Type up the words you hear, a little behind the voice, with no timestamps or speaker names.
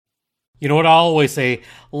You know what I always say?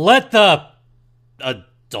 Let the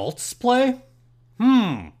adults play?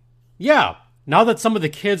 Yeah. Now that some of the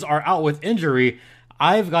kids are out with injury,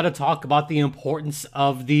 I've got to talk about the importance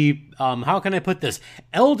of the, how can I put this?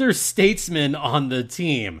 Elder statesmen on the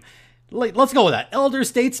team. Let's go with that. Elder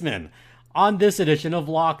statesmen on this edition of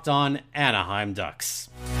Locked On Anaheim Ducks.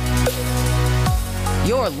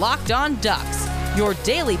 You're Locked On Ducks, your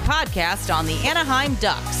daily podcast on the Anaheim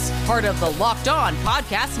Ducks, part of the Locked On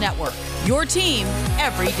Podcast Network, your team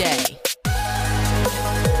every day.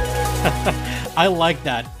 I like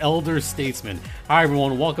that, elder statesman. Hi,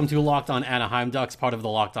 everyone. Welcome to Locked On Anaheim Ducks, part of the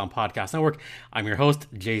Locked On Podcast Network. I'm your host,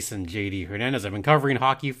 Jason J.D. Hernandez. I've been covering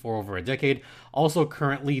hockey for over a decade. Also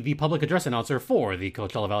currently the public address announcer for the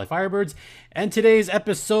Coachella Valley Firebirds. And today's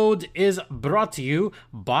episode is brought to you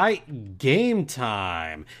by Game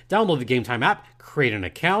Time. Download the Game Time app, create an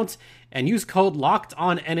account, and use code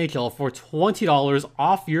LOCKEDONNHL for $20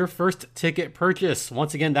 off your first ticket purchase.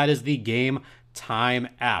 Once again, that is the Game Time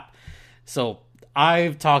app. So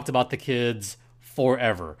I've talked about the kids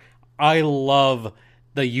forever. I love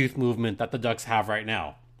the youth movement that the Ducks have right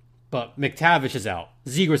now. But McTavish is out.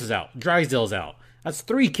 Zegras is out. Drysdale's out. That's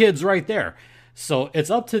 3 kids right there. So it's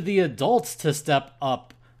up to the adults to step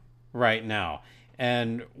up right now.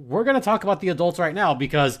 And we're going to talk about the adults right now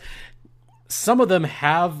because some of them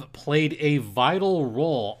have played a vital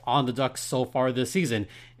role on the Ducks so far this season.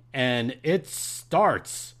 And it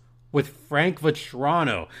starts with Frank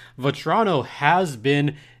Vatrano. Vatrano has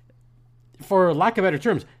been, for lack of better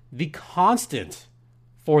terms, the constant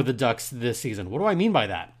for the Ducks this season. What do I mean by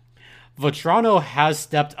that? Vatrano has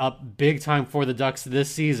stepped up big time for the Ducks this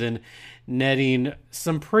season, netting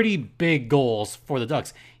some pretty big goals for the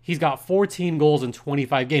Ducks. He's got 14 goals in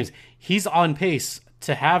 25 games. He's on pace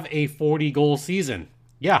to have a 40-goal season.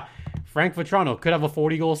 Yeah, Frank Vatrano could have a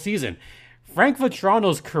 40-goal season. Frank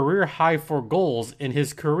Vatrano's career high for goals in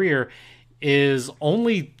his career is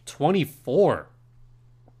only 24.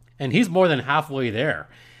 And he's more than halfway there.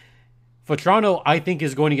 Vatrano, I think,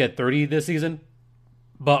 is going to get 30 this season.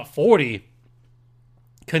 But 40,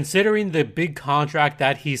 considering the big contract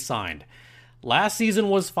that he signed. Last season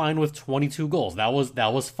was fine with 22 goals. That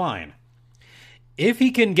was fine. If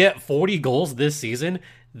he can get 40 goals this season,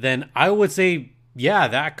 then I would say, yeah,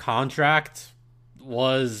 that contract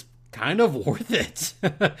was kind of worth it.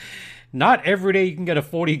 Not every day you can get a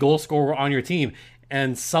 40 goal scorer on your team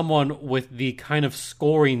and someone with the kind of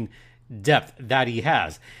scoring depth that he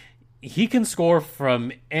has. He can score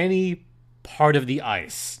from any part of the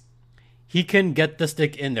ice. He can get the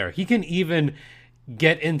stick in there. He can even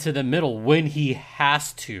get into the middle when he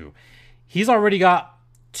has to. He's already got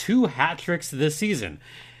 2 hat tricks this season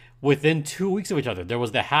within 2 weeks of each other. There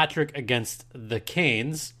was the hat trick against the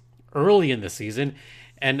Canes early in the season.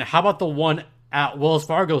 And how about the one at Wells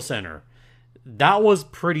Fargo Center? That was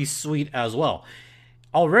pretty sweet as well.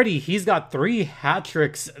 Already, he's got 3 hat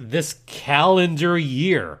tricks this calendar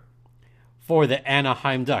year for the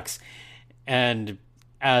Anaheim Ducks. And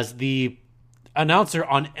as the announcer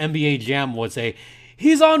on NBA Jam would say,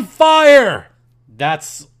 he's on fire!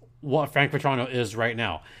 That's what Frank Vatrano is right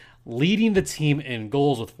now. Leading the team in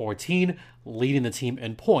goals with 14, leading the team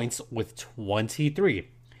in points with 23.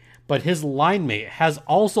 But his line mate has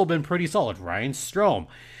also been pretty solid. Ryan Strome.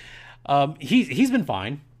 He's been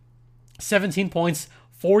fine. 17 points,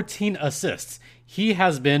 14 assists. He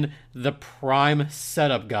has been the prime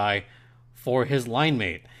setup guy for his line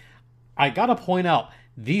mate. I gotta point out,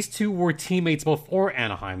 these 2 were teammates before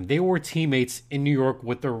Anaheim. They were teammates in New York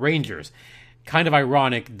with the Rangers. Kind of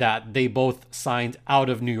ironic that they both signed out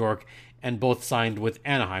of New York and both signed with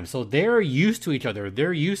Anaheim. So they're used to each other.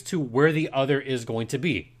 They're used to where the other is going to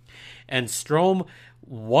be. And Strome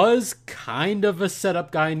was kind of a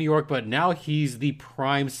setup guy in New York, but now he's the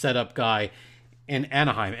prime setup guy in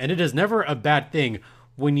Anaheim. And it is never a bad thing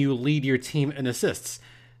when you lead your team in assists,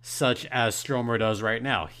 such as Stromer does right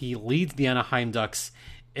now. He leads the Anaheim Ducks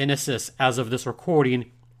in assists as of this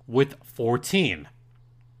recording with 14.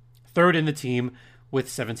 Third in the team with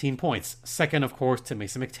 17 points. Second, of course, to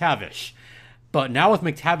Mason McTavish. But now with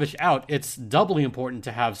McTavish out, it's doubly important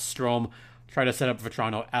to have Strome try to set up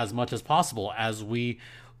Vatrano as much as possible, as we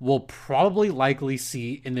will probably likely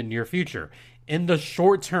see in the near future. In the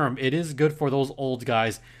short term, it is good for those old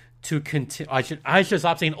guys to continue. I should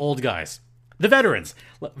stop saying old guys. The veterans.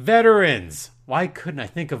 Veterans. Why couldn't I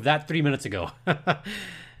think of that 3 minutes ago?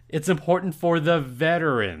 It's important for the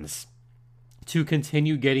veterans to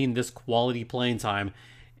continue getting this quality playing time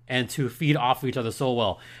and to feed off of each other so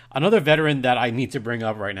well. Another veteran that I need to bring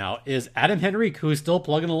up right now is Adam Henrique, who's still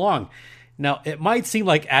plugging along. Now, it might seem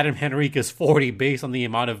like Adam Henrique is 40 based on the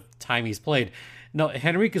amount of time he's played. No,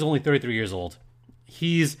 Henrique is only 33 years old.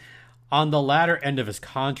 He's on the latter end of his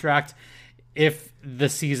contract. If the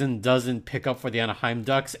season doesn't pick up for the Anaheim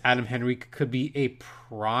Ducks, Adam Henrique could be a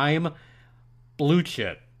prime blue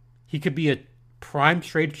chip. He could be a prime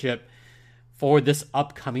trade chip for this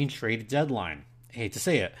upcoming trade deadline. I hate to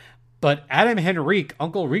say it, but Adam Henrique,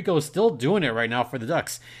 Uncle Rico, is still doing it right now for the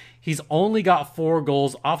Ducks. He's only got 4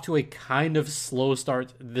 goals, off to a kind of slow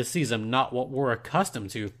start this season, not what we're accustomed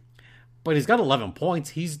to. But he's got 11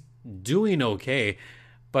 points. He's doing okay,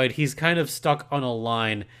 but he's kind of stuck on a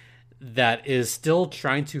line that is still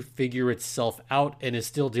trying to figure itself out and is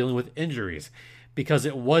still dealing with injuries, because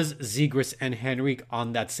it was Zegras and Henrique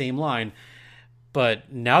on that same line.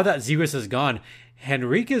 But now that Zegras is gone,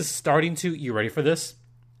 Henrique is starting to, you ready for this?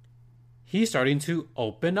 He's starting to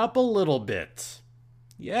open up a little bit.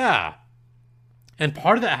 Yeah. And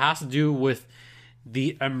part of that has to do with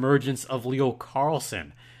the emergence of Leo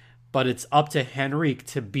Carlsson. But it's up to Henrique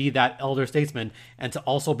to be that elder statesman and to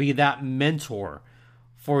also be that mentor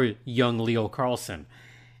for young Leo Carlsson.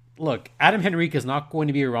 Look, Adam Henrique is not going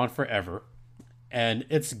to be around forever. And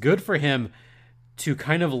it's good for him to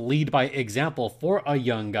kind of lead by example for a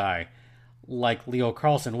young guy like Leo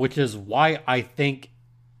Carlsson, which is why I think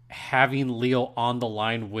having Leo on the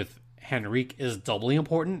line with Henrique is doubly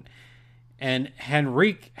important. And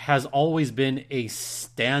Henrique has always been a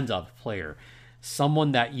stand-up player,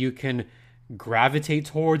 someone that you can gravitate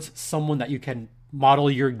towards, someone that you can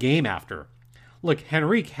model your game after. Look,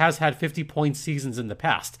 Henrique has had 50-point seasons in the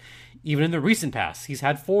past. Even in the recent past, he's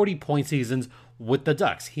had 40-point seasons with the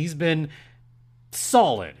Ducks. He's been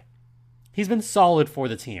solid. He's been solid for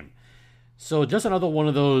the team. So just another one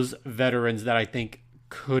of those veterans that I think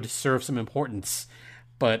could serve some importance.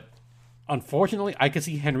 But unfortunately, I could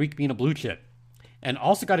see Henrique being a blue chip. And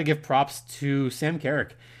also got to give props to Sam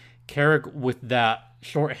Carrick. Carrick with that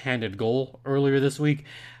shorthanded goal earlier this week.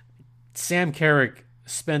 Sam Carrick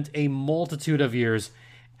spent a multitude of years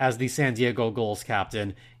as the San Diego Gulls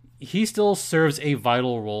captain. He still serves a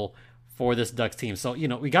vital role for this Ducks team. So,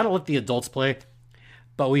 we got to let the adults play,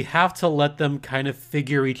 but we have to let them kind of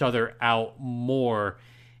figure each other out more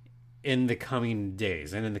in the coming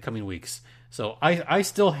days and in the coming weeks. So I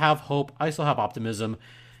still have hope. I still have optimism.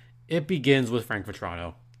 It begins with Frank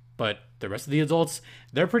Vatrano, but the rest of the adults,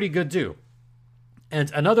 they're pretty good too.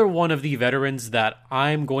 And another one of the veterans that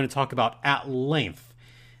I'm going to talk about at length,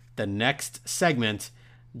 the next segment,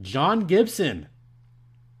 John Gibson.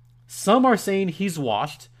 Some are saying he's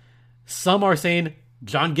washed. Some are saying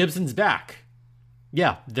John Gibson's back.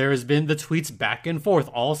 Yeah, there's been the tweets back and forth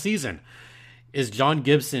all season. Is John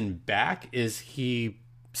Gibson back? Is he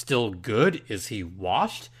still good? Is he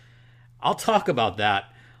washed? I'll talk about that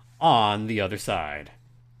on the other side.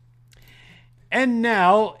 And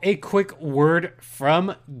now, a quick word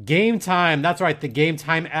from Game Time. That's right, the Game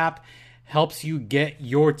Time app helps you get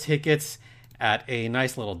your tickets at a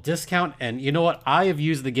nice little discount. And you know what? I have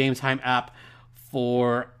used the Game Time app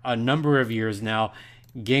for a number of years now.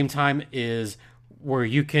 Game Time is where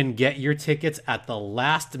you can get your tickets at the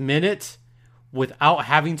last minute without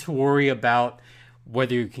having to worry about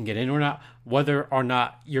whether you can get in or not, whether or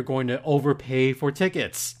not you're going to overpay for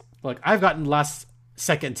tickets. Look, I've gotten last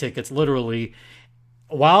second tickets literally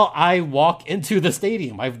while I walk into the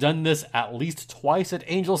stadium. I've done this at least twice at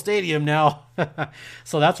Angel Stadium now.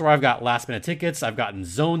 So that's where I've got last minute tickets. I've gotten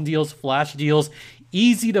zone deals, flash deals,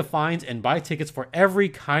 easy to find and buy tickets for every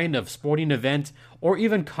kind of sporting event or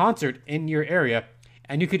even concert in your area.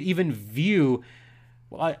 And you could even view,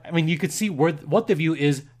 you could see what the view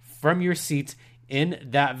is from your seat in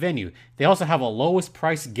that venue. They also have a lowest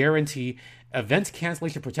price guarantee, event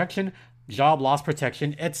cancellation protection, job loss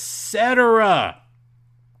protection, etc.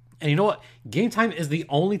 And you know what? Game Time is the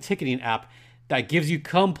only ticketing app that gives you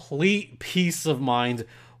complete peace of mind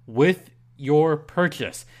with your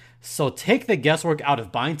purchase. So take the guesswork out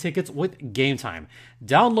of buying tickets with Game Time.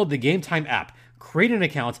 Download the Game Time app, create an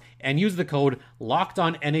account, and use the code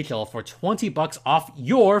LOCKEDONNHL for $20 off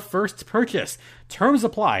your first purchase. Terms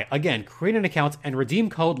apply. Again, create an account and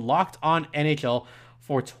redeem code LOCKEDONNHL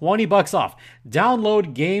for $20 off.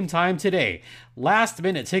 Download Game Time today. Last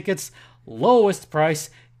minute tickets, lowest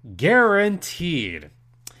price, guaranteed.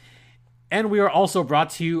 And we are also brought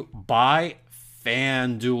to you by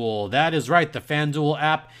FanDuel. That is right, the FanDuel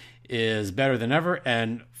app is better than ever.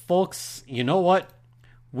 And folks, you know what?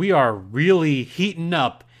 We are really heating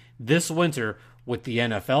up this winter with the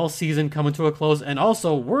NFL season coming to a close. And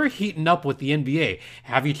also, we're heating up with the NBA.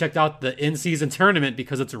 Have you checked out the in-season tournament?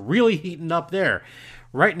 Because it's really heating up there.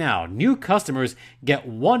 Right now, new customers get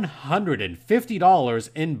 $150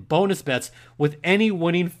 in bonus bets with any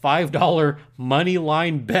winning $5 money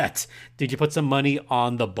line bet. Did you put some money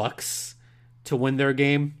on the Bucks to win their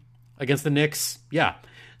game against the Knicks? Yeah,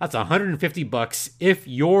 that's $150 if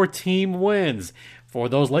your team wins. For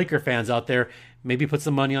those Laker fans out there, maybe put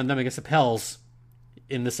some money on them against the Pels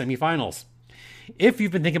in the semifinals. If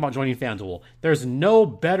you've been thinking about joining FanDuel, there's no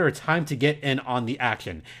better time to get in on the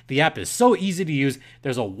action. The app is so easy to use.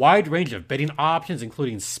 There's a wide range of betting options,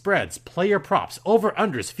 including spreads, player props,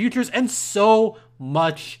 over-unders, futures, and so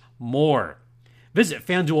much more. Visit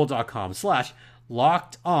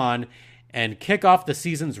FanDuel.com/LockedOn and kick off the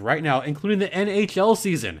seasons right now, including the NHL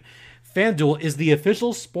season. FanDuel is the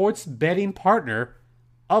official sports betting partner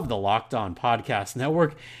of the Locked On Podcast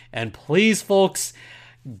Network. And please, folks,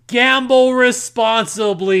 gamble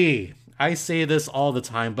responsibly. I say this all the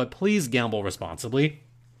time, but please gamble responsibly.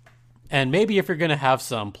 And maybe if you're going to have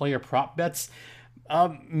some player prop bets,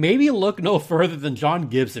 maybe look no further than John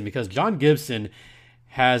Gibson, because John Gibson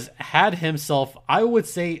has had himself, I would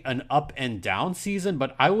say, an up and down season,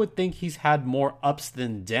 but I would think he's had more ups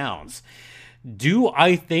than downs. Do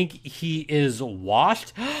I think he is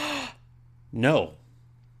washed? No.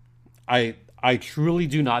 I truly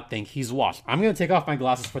do not think he's washed. I'm going to take off my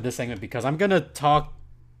glasses for this segment because I'm going to talk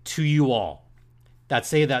to you all that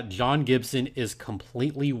say that John Gibson is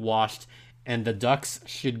completely washed and the Ducks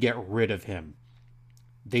should get rid of him.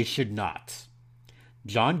 They should not.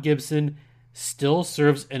 John Gibson still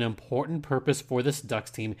serves an important purpose for this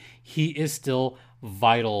Ducks team. He is still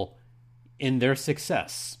vital in their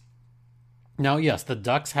success. Now, yes, the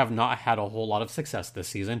Ducks have not had a whole lot of success this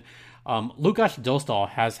season. Lukas Dostal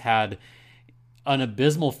has had an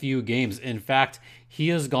abysmal few games. In fact, he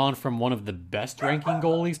has gone from one of the best ranking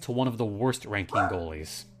goalies to one of the worst ranking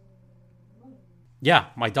goalies. Yeah,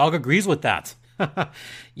 my dog agrees with that.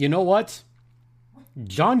 You know what?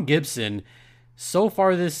 John Gibson, so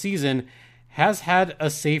far this season, has had a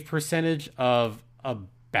save percentage of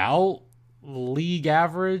about league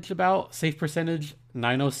average, about save percentage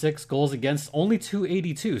 906, goals against only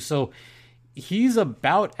 282. So he's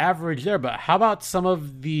about average there, but how about some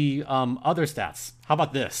of the other stats? How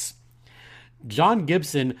about this? John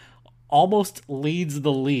Gibson almost leads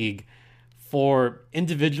the league for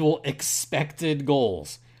individual expected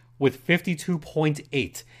goals with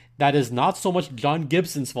 52.8. That is not so much John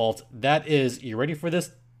Gibson's fault. That is, you ready for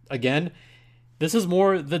this again? This is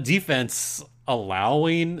more the defense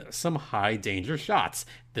allowing some high danger shots.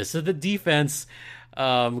 This is the defense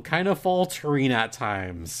kind of faltering at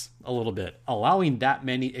times a little bit, allowing that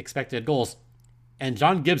many expected goals. And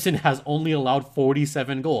John Gibson has only allowed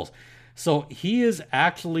 47 goals. So he is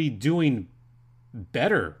actually doing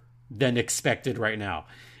better than expected right now.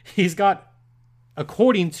 He's got,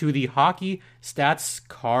 according to the Hockey Stats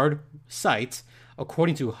Card site,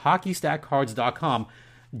 according to HockeyStatCards.com,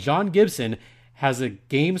 John Gibson has a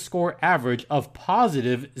game score average of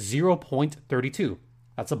positive 0.32.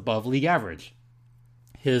 That's above league average.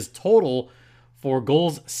 His total for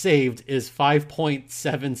goals saved is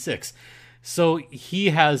 5.76. So he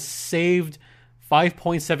has saved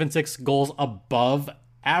 5.76 goals above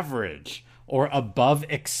average, or above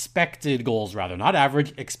expected goals, rather. Not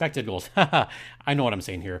average, expected goals. I know what I'm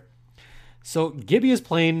saying here. So Gibby is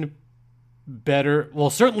playing better, well,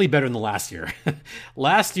 certainly better than the last year.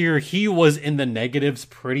 Last year, he was in the negatives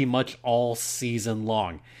pretty much all season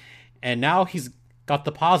long. And now he's got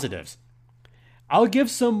the positives. I'll give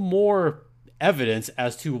some more evidence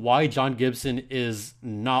as to why John Gibson is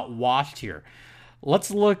not washed here.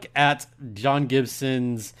 Let's look at John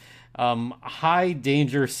Gibson's high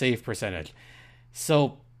danger save percentage.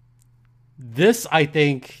 So this, I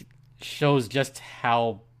think, shows just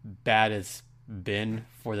how bad it's been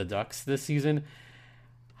for the Ducks this season.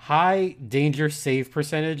 High danger save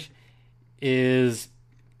percentage is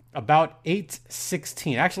about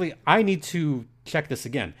 816. Actually, I need to check this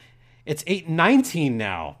again. It's 819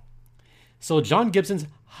 now. So John Gibson's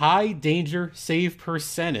high danger save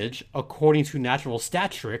percentage, according to Natural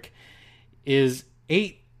Stat Trick, is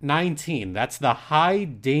 819. That's the high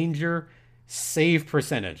danger save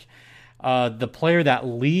percentage. The player that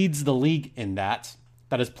leads the league in that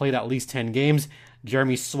has played at least 10 games,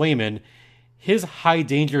 Jeremy Swayman, his high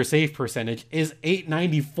danger save percentage is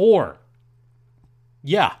 894.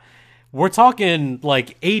 Yeah, we're talking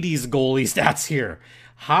like 80s goalie stats here.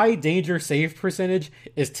 High danger save percentage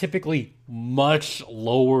is typically much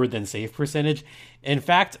lower than save percentage. In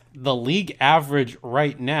fact, the league average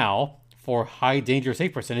right now for high danger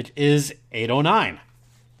save percentage is 809.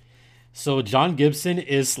 So John Gibson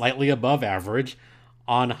is slightly above average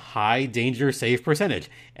on high danger save percentage,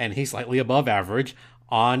 and he's slightly above average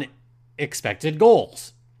on expected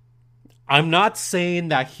goals. I'm not saying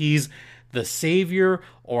that he's the savior,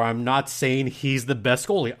 or I'm not saying he's the best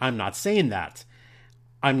goalie. I'm not saying that.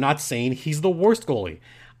 I'm not saying he's the worst goalie.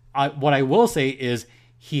 What I will say is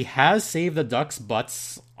he has saved the Ducks'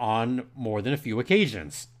 butts on more than a few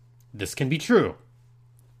occasions. This can be true.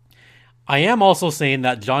 I am also saying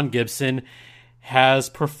that John Gibson has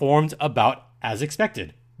performed about as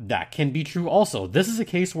expected. That can be true also. This is a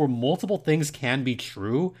case where multiple things can be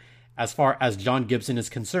true as far as John Gibson is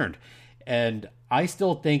concerned. And I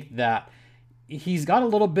still think that he's got a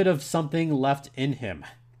little bit of something left in him.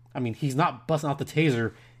 I mean, he's not busting out the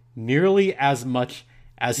taser nearly as much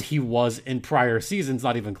as he was in prior seasons,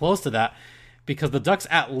 not even close to that, because the Ducks,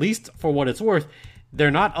 at least for what it's worth,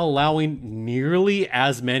 they're not allowing nearly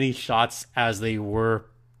as many shots as they were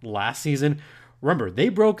last season. Remember, they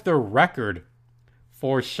broke the record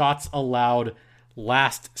for shots allowed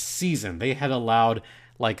last season. They had allowed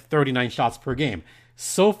like 39 shots per game.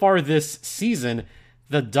 So far this season,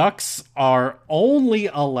 the Ducks are only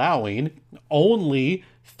allowing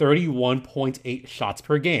 31.8 shots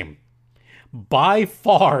per game. By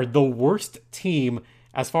far the worst team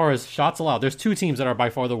as far as shots allowed. There's two teams that are by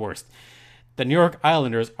far the worst. The New York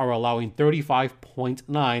Islanders are allowing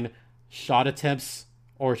 35.9 shot attempts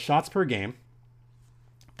or shots per game.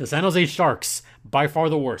 The San Jose Sharks, by far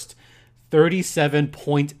the worst,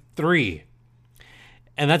 37.3.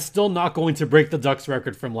 And that's still not going to break the Ducks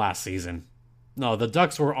record from last season. No, the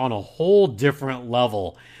Ducks were on a whole different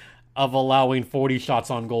level of allowing 40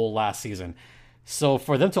 shots on goal last season. So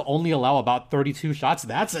for them to only allow about 32 shots,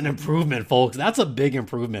 that's an improvement, folks. That's a big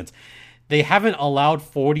improvement. They haven't allowed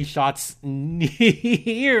 40 shots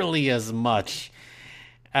nearly as much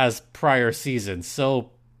as prior seasons. So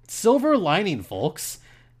silver lining, folks.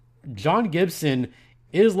 John Gibson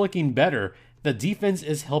is looking better. The defense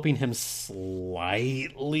is helping him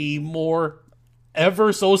slightly more,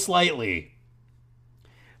 ever so slightly.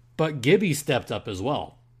 But Gibby stepped up as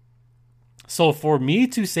well. So for me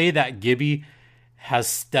to say that Gibby has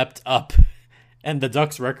stepped up and the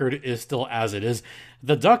Ducks record is still as it is,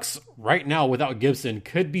 the Ducks right now without Gibson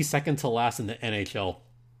could be second to last in the NHL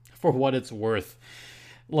for what it's worth.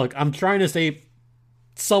 Look, I'm trying to stay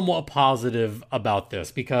somewhat positive about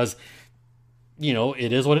this because, you know,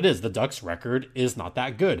 it is what it is. The Ducks record is not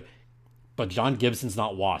that good, but John Gibson's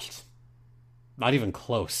not washed. Not even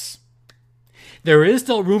close. There is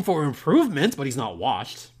still room for improvement, but he's not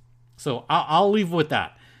washed. So I'll leave with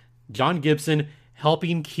that. John Gibson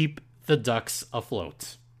helping keep the Ducks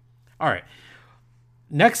afloat. All right.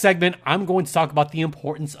 Next segment, I'm going to talk about the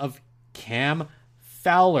importance of Cam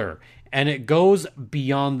Fowler. And it goes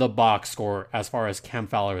beyond the box score as far as Cam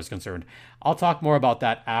Fowler is concerned. I'll talk more about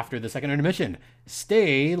that after the second intermission.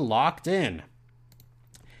 Stay locked in.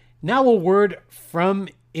 Now a word from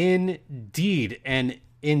Indeed. And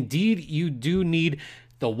Indeed, you do need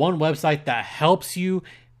the one website that helps you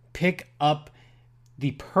pick up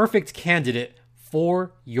the perfect candidate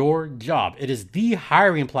for your job. It is the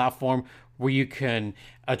hiring platform where you can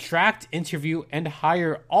attract, interview, and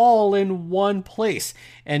hire all in one place.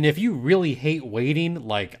 And if you really hate waiting,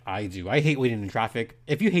 like I do, I hate waiting in traffic.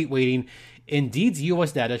 If you hate waiting, Indeed's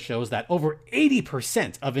US data shows that over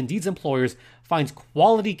 80% of Indeed's employers finds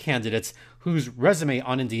quality candidates whose resume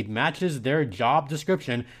on Indeed matches their job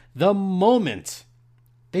description the moment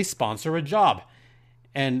they sponsor a job.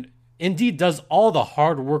 And Indeed does all the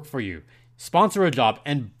hard work for you. Sponsor a job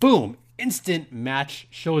and boom, instant match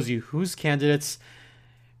shows you whose candidates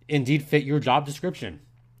Indeed fit your job description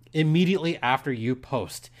immediately after you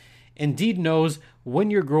post. Indeed knows when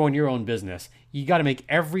you're growing your own business, you got to make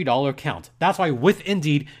every dollar count. That's why with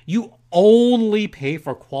Indeed, you only pay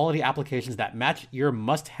for quality applications that match your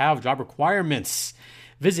must-have job requirements.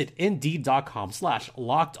 Visit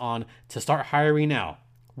Indeed.com/lockedon to start hiring now.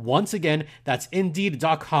 Once again, that's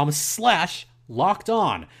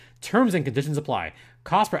Indeed.com/lockedon. Terms and conditions apply.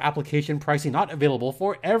 Cost per application pricing not available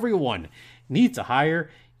for everyone. Need to hire?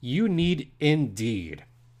 You need Indeed.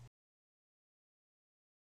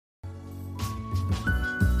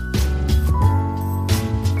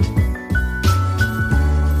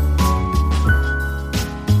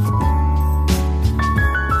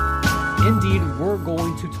 Indeed, we're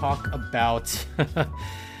going to talk about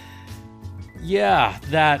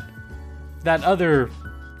that other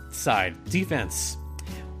side, defense.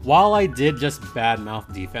 While I did just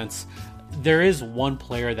badmouth defense, there is one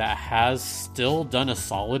player that has still done a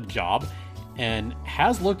solid job and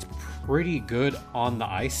has looked pretty good on the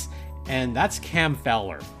ice, and that's Cam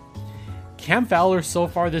Fowler. Cam Fowler so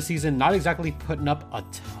far this season, not exactly putting up a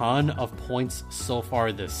ton of points so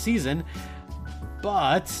far this season,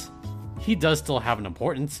 but he does still have an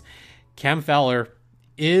importance. Cam Fowler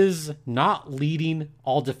is not leading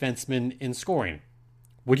all defensemen in scoring.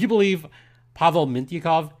 Would you believe Pavel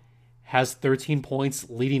Mintyukov has 13 points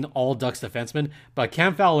leading all Ducks defensemen? But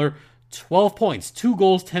Cam Fowler, 12 points, 2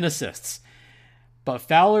 goals, 10 assists. But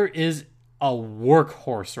Fowler is a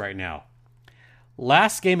workhorse right now.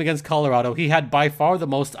 Last game against Colorado, he had by far the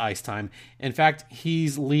most ice time. In fact,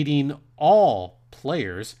 he's leading all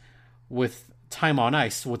players with time on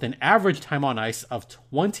ice, with an average time on ice of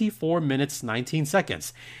 24 minutes, 19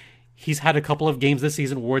 seconds. He's had a couple of games this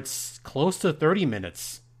season where it's close to 30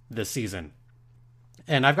 minutes this season.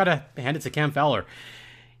 And I've got to hand it to Cam Fowler.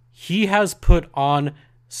 He has put on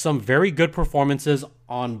some very good performances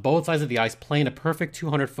on both sides of the ice, playing a perfect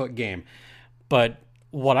 200-foot game. But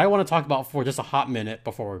what I want to talk about for just a hot minute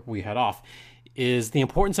before we head off is the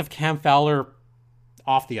importance of Cam Fowler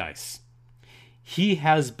off the ice. He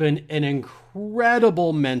has been an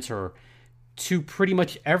incredible mentor to pretty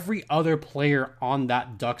much every other player on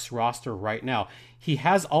that Ducks roster right now. He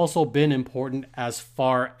has also been important as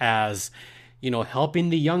far as, helping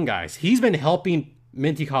the young guys. He's been helping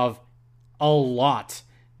Mintyukov a lot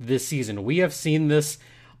this season. We have seen this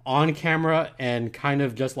on camera and kind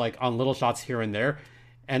of just like on little shots here and there.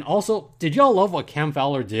 And also, did y'all love what Cam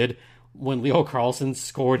Fowler did when Leo Carlsson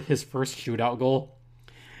scored his first shootout goal?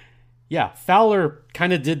 Yeah, Fowler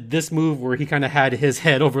kind of did this move where he kind of had his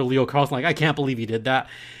head over Leo Carlsson, like, I can't believe he did that,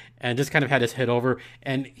 and just kind of had his head over.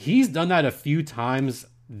 And he's done that a few times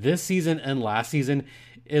this season and last season,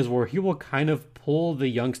 is where he will kind of pull the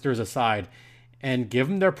youngsters aside and give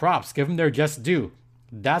them their props, give them their just due.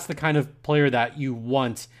 That's the kind of player that you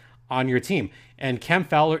want on your team. And Cam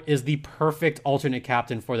Fowler is the perfect alternate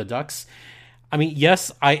captain for the Ducks. I mean,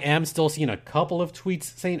 yes, I am still seeing a couple of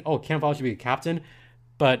tweets saying, oh, Cam Fowler should be a captain,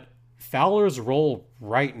 but Fowler's role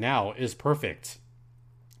right now is perfect.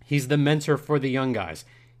 He's the mentor for the young guys.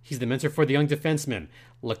 He's the mentor for the young defensemen.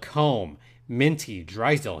 Lacombe, Minty,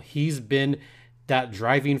 Drysdale. He's been that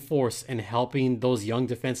driving force in helping those young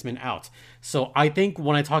defensemen out. So I think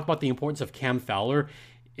when I talk about the importance of Cam Fowler,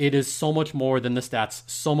 it is so much more than the stats,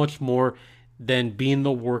 so much more than being the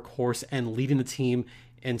workhorse and leading the team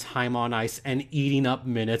in time on ice and eating up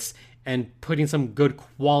minutes and putting some good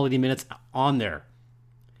quality minutes on there.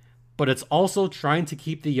 But it's also trying to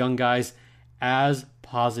keep the young guys as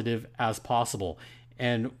positive as possible.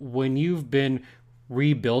 And when you've been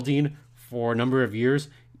rebuilding for a number of years,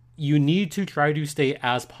 you need to try to stay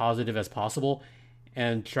as positive as possible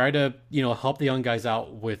and try to, help the young guys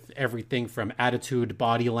out with everything from attitude,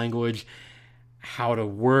 body language, how to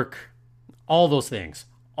work, all those things.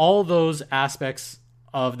 All those aspects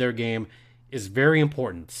of their game is very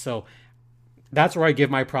important. So that's where I give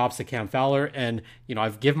my props to Cam Fowler. And,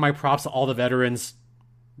 I've given my props to all the veterans.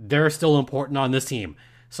 They're still important on this team.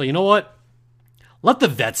 So you know what? Let the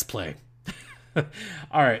vets play.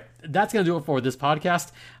 All right. That's going to do it for this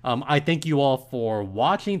podcast. I thank you all for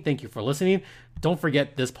watching. Thank you for listening. Don't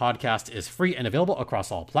forget, this podcast is free and available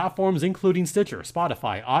across all platforms, including Stitcher,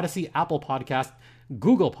 Spotify, Odyssey, Apple Podcast,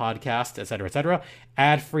 Google Podcast, etc., etc.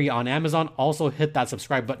 Ad-free on Amazon. Also, hit that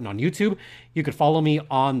subscribe button on YouTube. You can follow me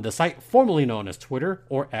on the site formerly known as Twitter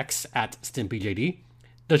or X at StimpyJD.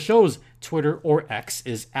 The show's Twitter or X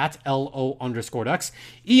is at LO_Ducks.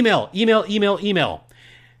 Email.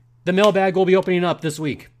 The mailbag will be opening up this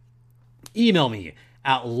week. Email me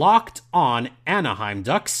at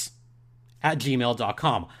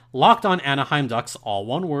lockedonanaheimducks@gmail.com. LockedOnAnaheimDucks, all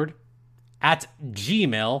one word,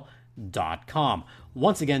 @gmail.com.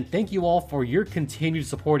 Once again, thank you all for your continued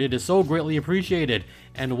support. It is so greatly appreciated.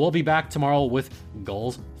 And we'll be back tomorrow with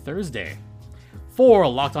Gulls Thursday. For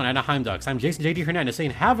Locked On Anaheim Ducks, I'm Jason J.D. Hernandez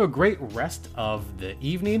saying have a great rest of the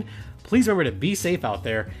evening. Please remember to be safe out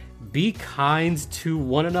there. Be kind to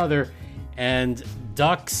one another. And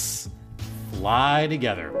Ducks fly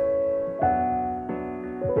together.